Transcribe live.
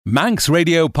Manx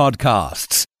Radio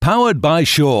Podcasts, powered by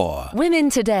Shaw. Women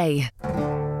Today.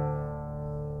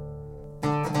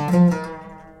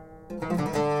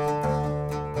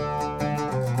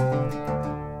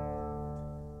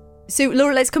 So,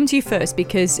 Laura, let's come to you first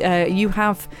because you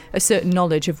have a certain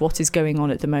knowledge of what is going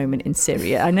on at the moment in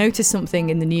Syria. I noticed something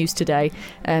in the news today,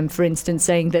 for instance,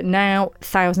 saying that now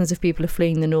thousands of people are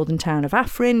fleeing the northern town of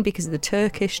Afrin because of the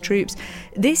Turkish troops.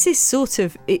 This is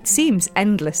it seems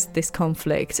endless, this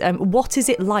conflict. What is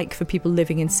it like for people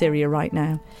living in Syria right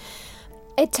now?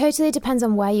 It totally depends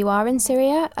on where you are in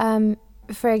Syria.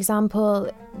 For example,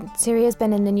 Syria's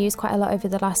been in the news quite a lot over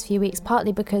the last few weeks,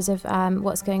 partly because of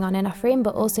what's going on in Afrin,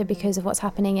 but also because of what's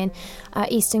happening in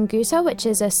eastern Ghouta, which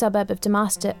is a suburb of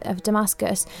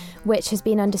Damascus, which has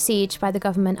been under siege by the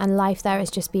government, and life there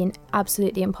has just been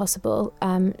absolutely impossible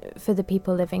for the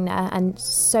people living there. And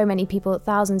so many people,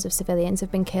 thousands of civilians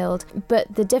have been killed.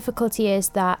 But the difficulty is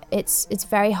that it's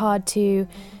very hard to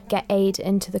get aid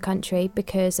into the country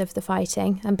because of the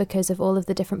fighting and because of all of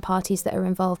the different parties that are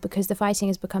involved, because the fighting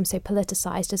has become so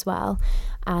politicised as well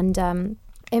and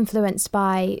influenced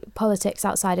by politics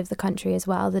outside of the country as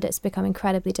well, that it's become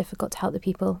incredibly difficult to help the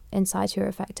people inside who are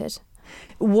affected.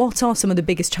 What are some of the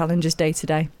biggest challenges day to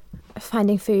day?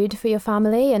 Finding food for your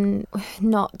family and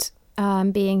not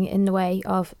being in the way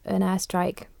of an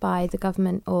airstrike by the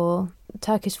government or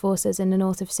Turkish forces in the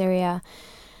north of Syria.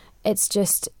 It's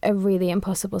just a really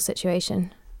impossible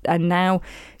situation. And now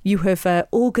you have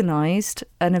organised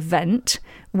an event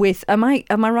with, am I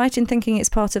right in thinking it's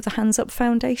part of the Hands Up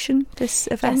Foundation, this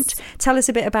event? Yes. Tell us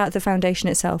a bit about the foundation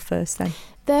itself first then.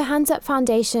 The Hands Up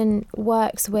Foundation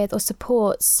works with or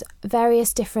supports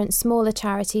various different smaller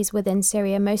charities within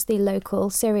Syria, mostly local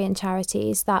Syrian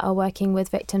charities that are working with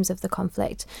victims of the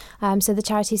conflict. So the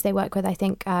charities they work with, I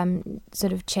think,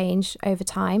 sort of change over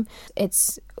time.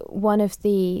 It's one of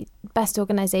the best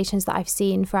organisations that I've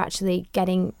seen for actually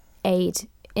getting aid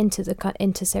into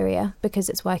Syria, because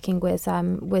it's working with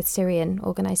Syrian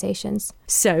organisations.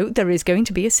 So there is going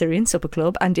to be a Syrian supper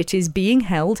club, and it is being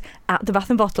held at the Bath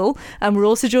and Bottle, and we're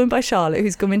also joined by Charlotte,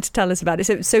 who's coming to tell us about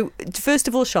it. So first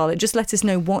of all, Charlotte, just let us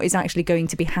know what is actually going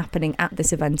to be happening at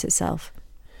this event itself.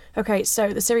 Okay,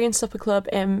 so the Syrian Supper Club,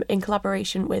 in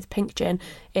collaboration with Pink Gin,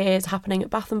 is happening at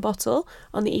Bath and Bottle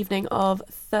on the evening of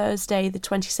Thursday, the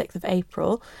 26th of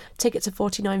April. Tickets are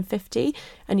 $49.50,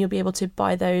 and you'll be able to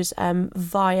buy those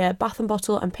via Bath and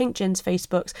Bottle and Pink Gin's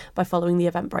Facebooks by following the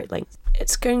Eventbrite link.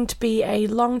 It's going to be a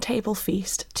long table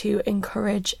feast to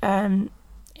encourage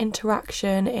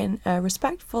interaction in a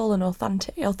respectful and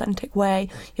authentic way.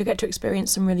 You'll get to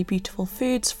experience some really beautiful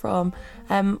foods from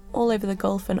all over the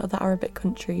Gulf and other Arabic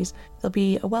countries. There'll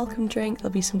be a welcome drink,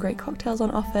 there'll be some great cocktails on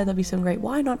offer, there'll be some great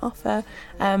wine on offer,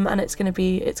 and it's going to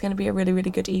be a really, really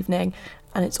good evening,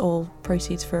 and it's all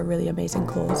proceeds for a really amazing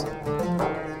cause.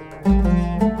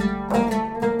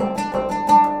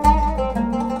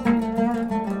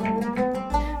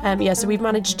 So we've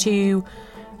managed to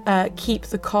keep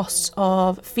the costs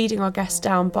of feeding our guests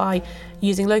down by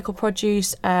using local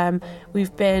produce.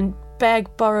 We've been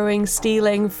borrowing,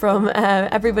 stealing from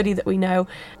everybody that we know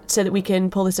so that we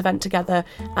can pull this event together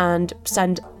and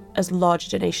send as large a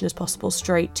donation as possible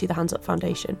straight to the Hands Up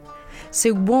Foundation.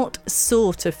 So what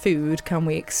sort of food can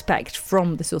we expect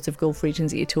from the sort of Gulf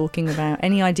regions that you're talking about?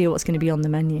 Any idea what's going to be on the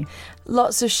menu?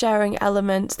 Lots of sharing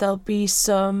elements. There'll be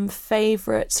some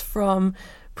favourites from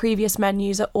previous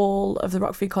menus at all of the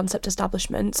Rock Food Concept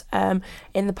establishments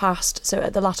in the past. So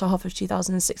at the latter half of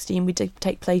 2016, we did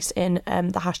take place in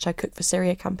the hashtag Cook for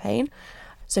Syria campaign.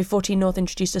 So 14 North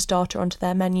introduced a starter onto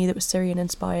their menu that was Syrian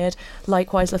inspired.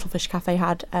 Likewise, Little Fish Cafe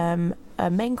had a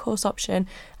main course option,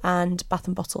 and Bath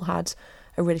and Bottle had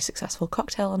a really successful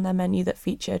cocktail on their menu that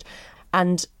featured.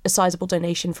 And a sizable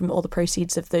donation from all the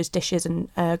proceeds of those dishes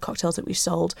and cocktails that we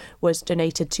sold was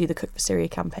donated to the Cook for Syria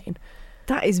campaign.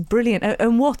 That is brilliant.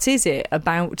 And what is it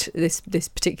about this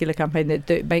particular campaign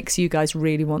that makes you guys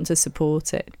really want to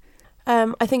support it?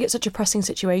 I think it's such a pressing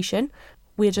situation.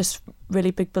 We're just really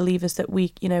big believers that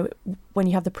when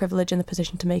you have the privilege and the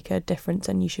position to make a difference,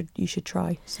 and you should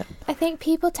try. So I think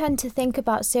people tend to think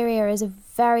about Syria as it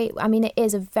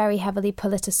is a very heavily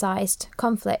politicised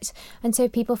conflict, and so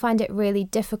people find it really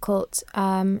difficult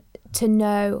to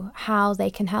know how they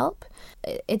can help.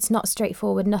 It's not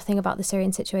straightforward. Nothing about the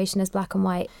Syrian situation is black and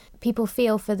white. People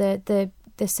feel for the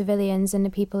civilians and the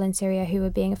people in Syria who are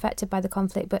being affected by the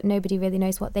conflict, but nobody really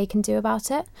knows what they can do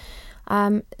about it.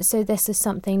 So this is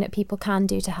something that people can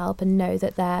do to help and know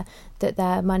that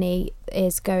their money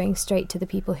is going straight to the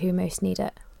people who most need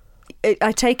it.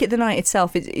 I take it the night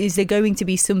itself, is there going to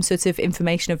be some sort of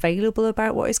information available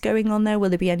about what is going on there? Will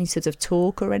there be any sort of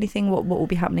talk or anything? What will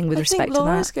be happening with respect to that? I think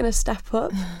Laura's going to step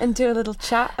up and do a little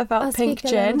chat about I'll Pink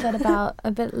speak Gin. a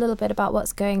little bit about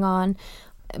what's going on.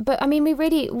 But I mean,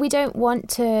 we don't want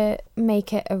to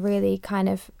make it a really kind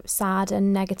of sad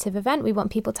and negative event. We want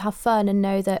people to have fun and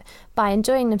know that by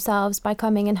enjoying themselves, by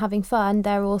coming and having fun,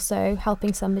 they're also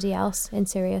helping somebody else in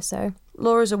Syria. So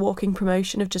Laura's a walking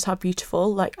promotion of just how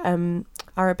beautiful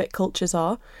Arabic cultures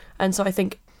are. And so I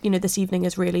think, this evening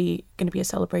is really going to be a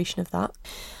celebration of that.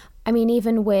 I mean,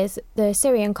 even with the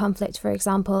Syrian conflict, for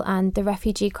example, and the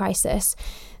refugee crisis,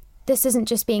 this isn't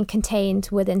just being contained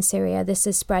within Syria. This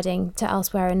is spreading to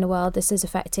elsewhere in the world. This is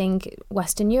affecting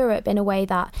Western Europe in a way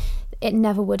that it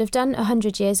never would have done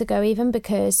 100 years ago, even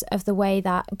because of the way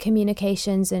that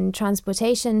communications and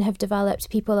transportation have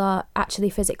developed. People are actually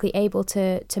physically able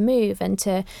to move and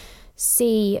to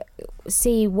see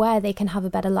where they can have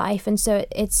a better life. And so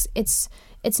it's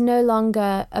no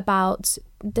longer about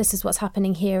this is what's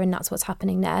happening here and that's what's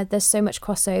happening there. There's so much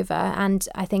crossover, and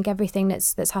I think everything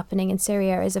that's happening in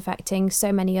Syria is affecting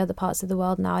so many other parts of the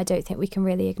world now. I don't think we can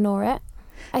really ignore it.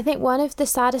 I think one of the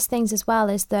saddest things as well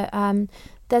is that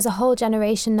there's a whole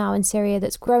generation now in Syria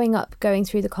that's growing up going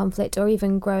through the conflict, or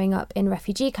even growing up in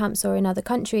refugee camps or in other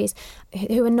countries,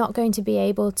 who are not going to be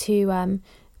able to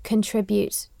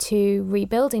contribute to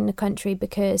rebuilding the country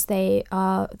because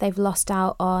they've lost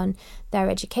out on their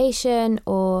education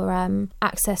or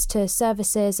access to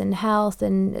services and health.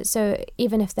 And so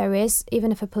even if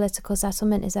a political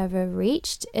settlement is ever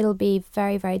reached, it'll be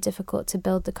very, very difficult to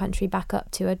build the country back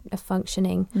up to a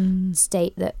functioning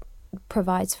state that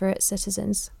provides for its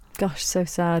citizens. Gosh, so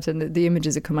sad. And the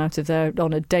images that come out of there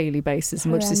on a daily basis,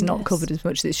 and which is not covered as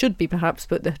much as it should be perhaps,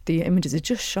 but the images are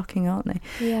just shocking, aren't they?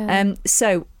 Yeah.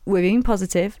 So we're being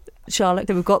positive. Charlotte,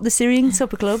 we've got the Syrian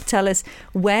Supper Club. Tell us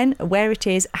when, where it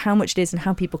is, how much it is, and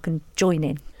how people can join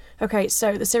in. Okay,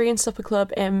 so the Syrian Supper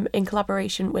Club, in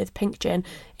collaboration with Pink Gin,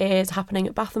 is happening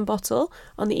at Bath and Bottle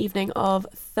on the evening of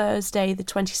Thursday, the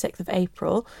 26th of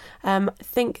April. I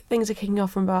think things are kicking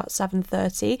off from about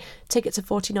 7:30. Tickets are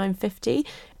 $49.50.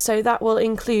 So that will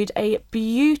include a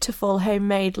beautiful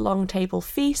homemade long table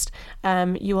feast.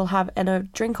 You will have a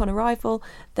drink on arrival.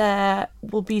 There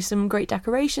will be some great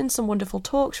decorations, some wonderful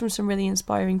talks from some really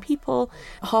inspiring people.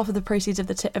 Half of the proceeds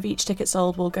of each ticket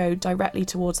sold will go directly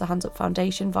towards the Hands Up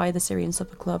Foundation via the Syrian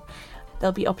Supper Club.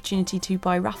 There'll be opportunity to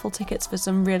buy raffle tickets for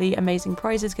some really amazing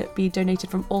prizes that be donated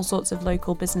from all sorts of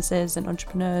local businesses and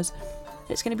entrepreneurs.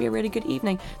 It's going to be a really good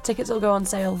evening. Tickets will go on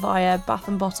sale via Bath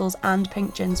and Bottles and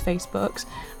Pink Gin's Facebooks,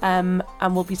 and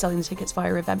we'll be selling the tickets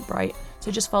via Eventbrite. So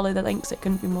just follow the links. It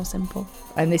couldn't be more simple.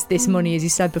 And this money, as you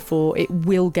said before, it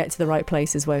will get to the right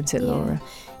places, won't it, Laura?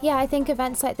 Yeah, I think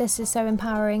events like this is so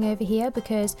empowering over here,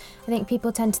 because I think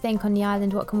people tend to think on the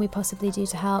island, what can we possibly do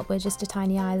to help? We're just a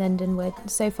tiny island and we're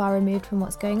so far removed from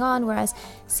what's going on, whereas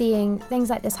seeing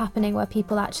things like this happening where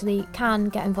people actually can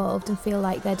get involved and feel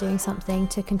like they're doing something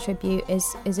to contribute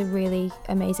is a really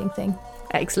amazing thing.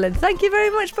 Excellent. Thank you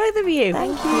very much, both of you.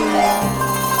 Thank you.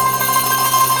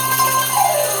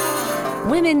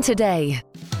 Women Today.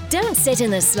 Don't sit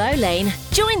in the slow lane.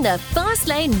 Join the fast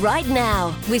lane right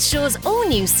now with Shaw's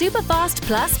all-new Superfast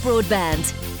Plus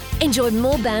broadband. Enjoy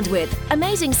more bandwidth,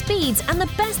 amazing speeds and the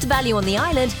best value on the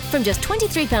island from just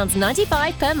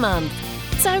 £23.95 per month.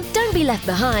 So don't be left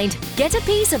behind. Get a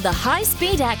piece of the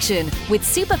high-speed action with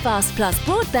Superfast Plus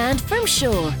broadband from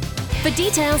Shaw. For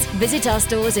details, visit our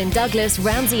stores in Douglas,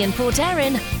 Ramsey and Port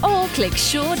Erin or click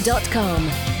shaw.com.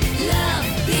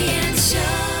 Love being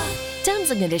Shaw.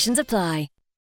 Terms and conditions apply.